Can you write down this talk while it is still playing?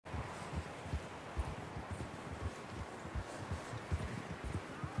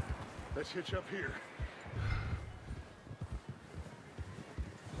Let's hitch up here.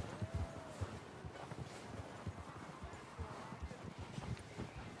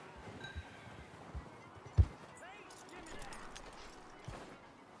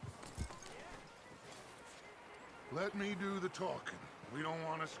 Let me do the talking. We don't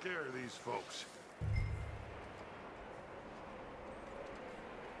want to scare these folks.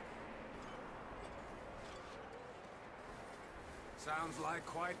 Sounds like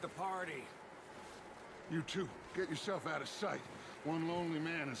quite the party. You two, get yourself out of sight. One lonely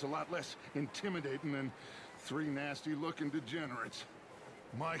man is a lot less intimidating than three nasty-looking degenerates.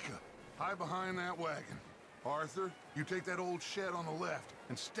 Micah, hide behind that wagon. Arthur, you take that old shed on the left,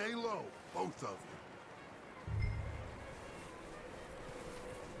 and stay low, both of you.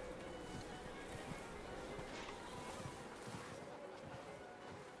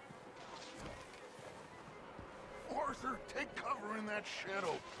 Arthur, take cover in that shed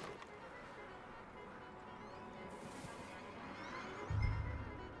opening.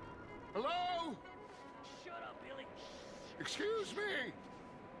 Hello? Shut up, Billy. Excuse me?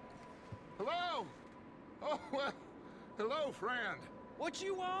 Hello? Oh, well, hello, friend. What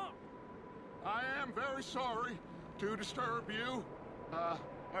you want? I am very sorry to disturb you.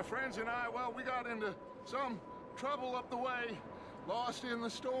 My friends and I, well, we got into some trouble up the way, lost in the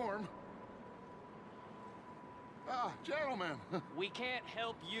storm. Gentlemen. We can't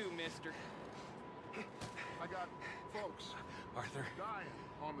help you, mister. I got folks Arthur, dying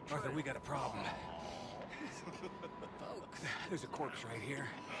on the trail. Arthur, we got a problem. Folks, there's a corpse right here.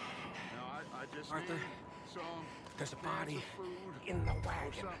 Now, I just Arthur, need some there's a cans body of food in the or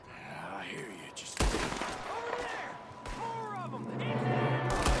wagon. something. I hear you. Just Over there! More of them!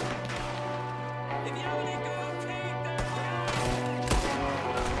 If you only go take their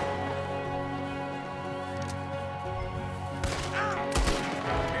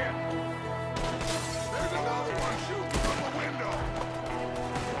There's another one shooting from the window.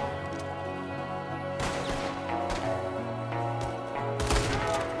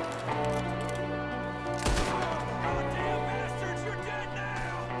 goddamn bastards, you're dead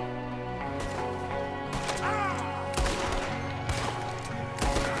now!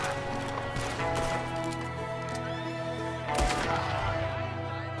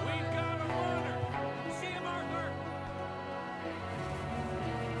 We've got a runner! See him, Arthur?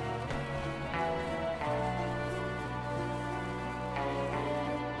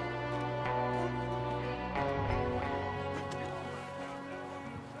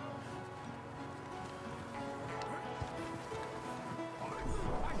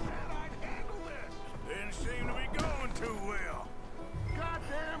 I said I'd handle this. Didn't seem to be going too well.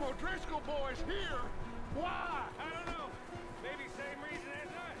 Goddamn O'Driscoll boys here. Why? I don't know. Maybe same reason as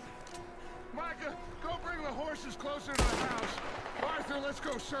us. Micah, go bring the horses closer to the house. Arthur, let's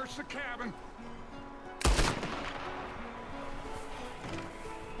go search the cabin.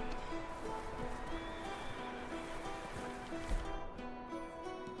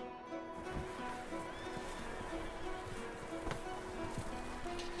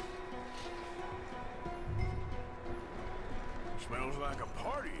 Smells like a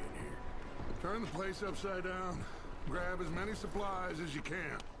party in here. Turn the place upside down. Grab as many supplies as you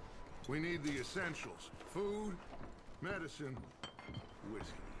can. We need the essentials. Food, medicine,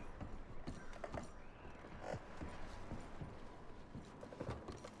 whiskey.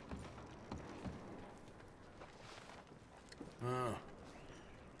 Huh.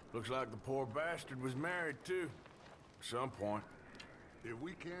 Looks like the poor bastard was married, too. At some point. If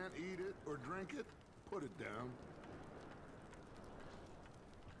we can't eat it or drink it, put it down.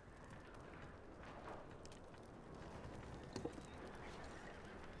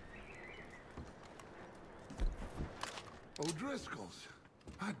 O'Driscoll's.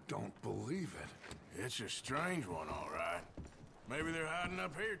 I don't believe it. It's a strange one, all right. Maybe they're hiding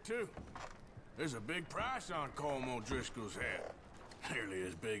up here, too. There's a big price on Colm O'Driscoll's head. Nearly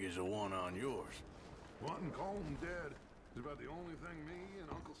as big as the one on yours. Wanting Colm dead is about the only thing me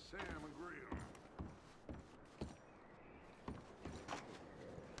and Uncle Sam agree on.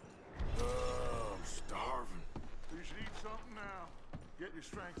 I'm starving. You should eat something now. Get your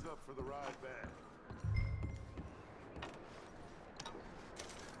strength up for the ride back.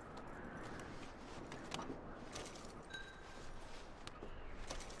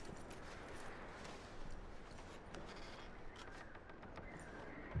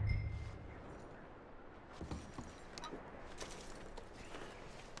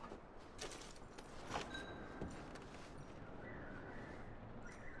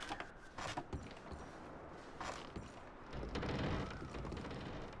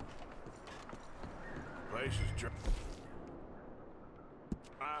 Place is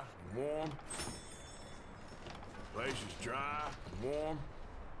warm. Place is dry, warm.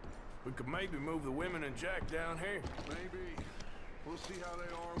 We could maybe move the women and Jack down here. Maybe. We'll see how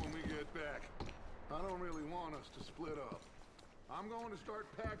they are when we get back. I don't really want us to split up. I'm going to start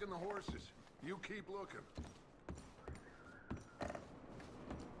packing the horses. You keep looking.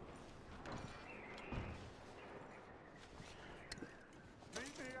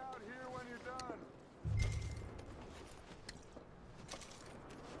 Meet me out here when you're done.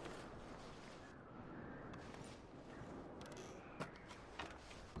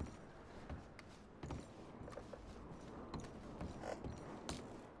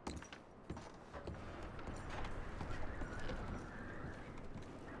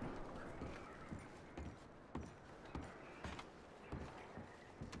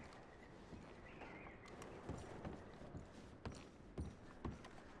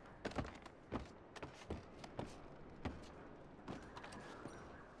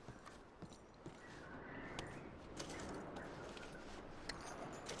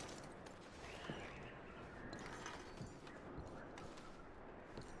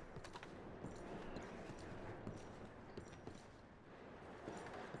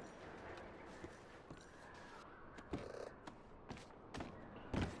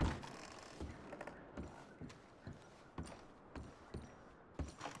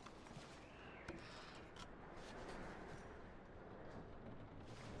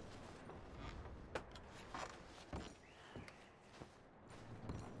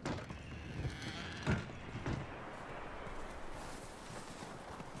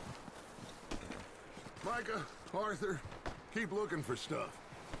 Micah, Arthur, keep looking for stuff.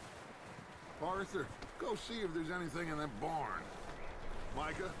 Arthur, go see if there's anything in that barn.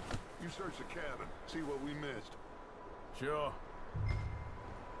 Micah, you search the cabin, see what we missed. Sure.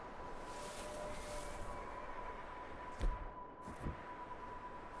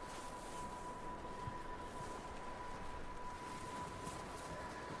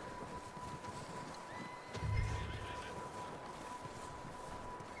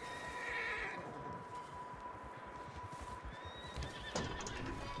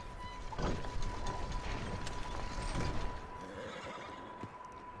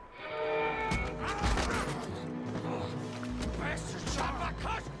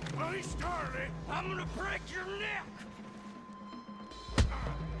 I'm gonna break your neck!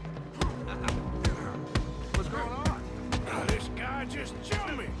 What's going on? This guy just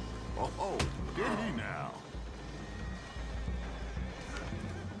jumped me! Oh, did he now?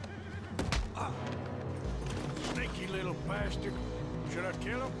 Sneaky little bastard. Should I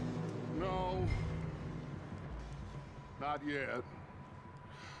kill him? No. Not yet.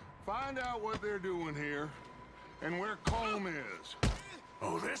 Find out what they're doing here, and where Colm is.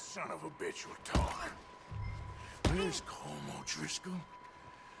 Oh, this son of a bitch will talk. Where's Colm O'Driscoll?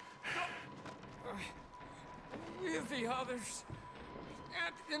 With the others.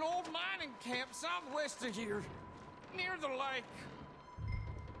 At an old mining camp southwest of here. Near the lake.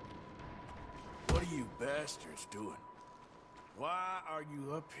 What are you bastards doing? Why are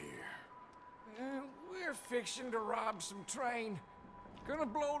you up here? We're fixing to rob some train. Gonna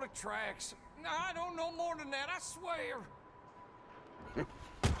blow the tracks. I don't know more than that, I swear.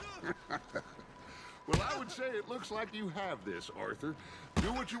 Well, I would say it looks like you have this, Arthur.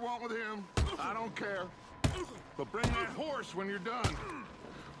 Do what you want with him. I don't care. But bring that horse when you're done.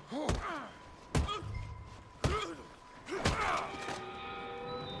 Oh.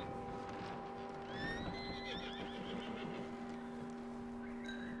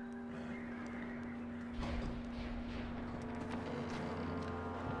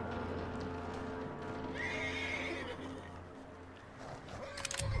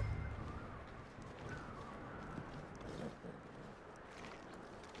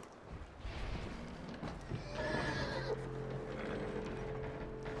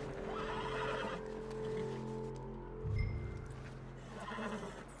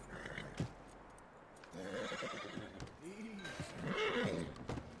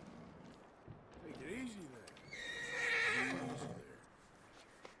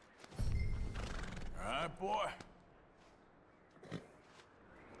 Boy.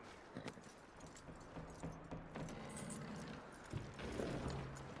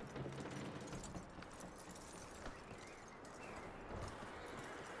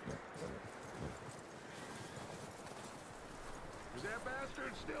 Is that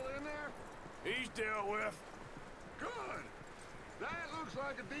bastard still in there? He's dealt with. Good. That looks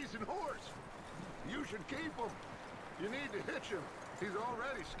like a decent horse. You should keep him. You need to hitch him. He's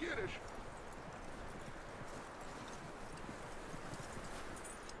already skittish.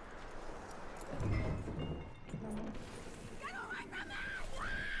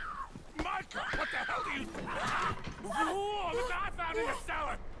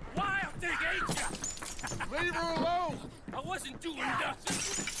 Leave her alone! I wasn't doing nothing.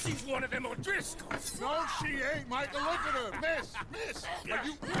 She's one of them O'Driscolls. No, she ain't, Micah. Look at her. Miss, are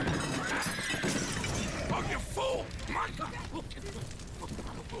you... Oh, you fool! Micah!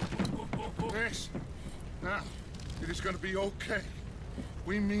 Miss, now, it is gonna be okay.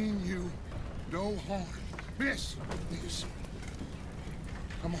 We mean you no harm. Miss,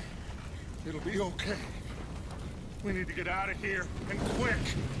 come on. It'll be okay. We need to get out of here, and quick.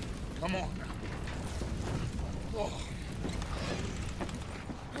 Come on now. Oh.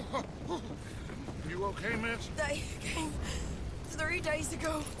 You okay, miss? They came 3 days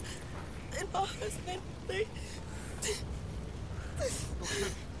ago. And my husband, they...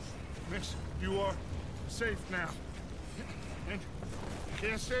 Okay. Miss, you are safe now. And you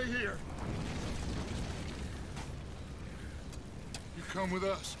can't stay here. You come with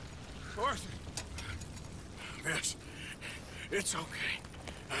us. Arthur. Miss, it's okay.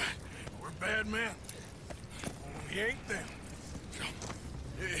 We're bad men. We ain't them.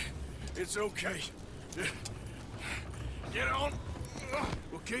 It's okay. Get on.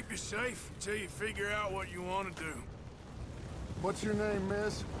 We'll keep you safe until you figure out what you want to do. What's your name,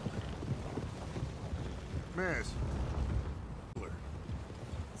 miss? Miss.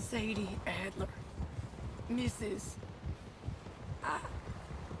 Sadie Adler. Mrs.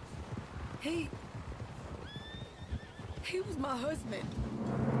 He was my husband.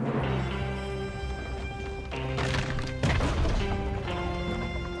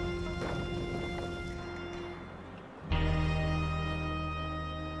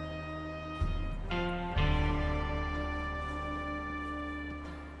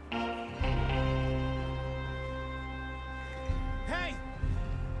 Hey!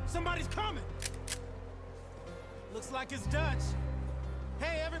 Somebody's coming! Looks like it's Dutch.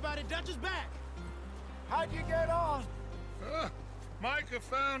 Hey, everybody, Dutch is back! How'd you get on? Micah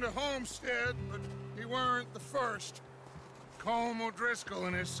found a homestead, but he weren't the first. Colm O'Driscoll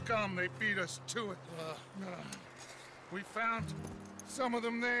and his scum, they beat us to it. We found some of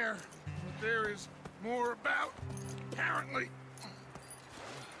them there, but there is more about, apparently.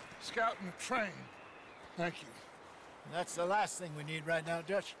 Scouting the train. Thank you. That's the last thing we need right now,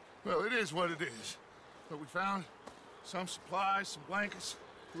 Dutch. Well, it is what it is. But we found some supplies, some blankets,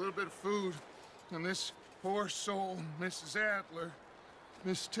 a little bit of food, and this poor soul, Mrs. Adler,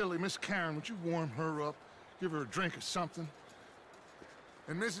 Miss Tilly, Miss Karen, would you warm her up? Give her a drink or something?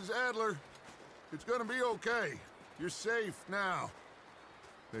 And Mrs. Adler, it's gonna be okay. You're safe now.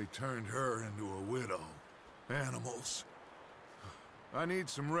 They turned her into a widow. Animals. I need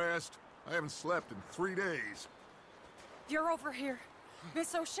some rest. I haven't slept in 3 days. You're over here.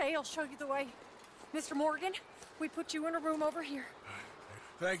 Miss O'Shea will show you the way. Mr. Morgan, we put you in a room over here.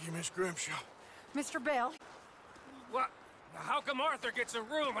 Thank you, Miss Grimshaw. Mr. Bell. What? How come Arthur gets a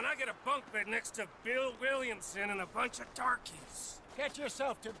room and I get a bunk bed next to Bill Williamson and a bunch of darkies? Get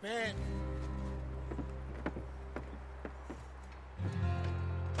yourself to bed.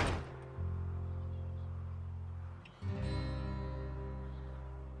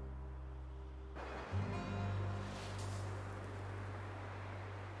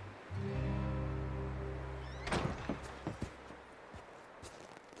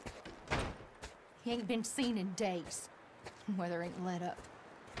 He ain't been seen in days. Weather ain't let up.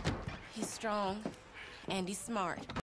 He's strong, and he's smart.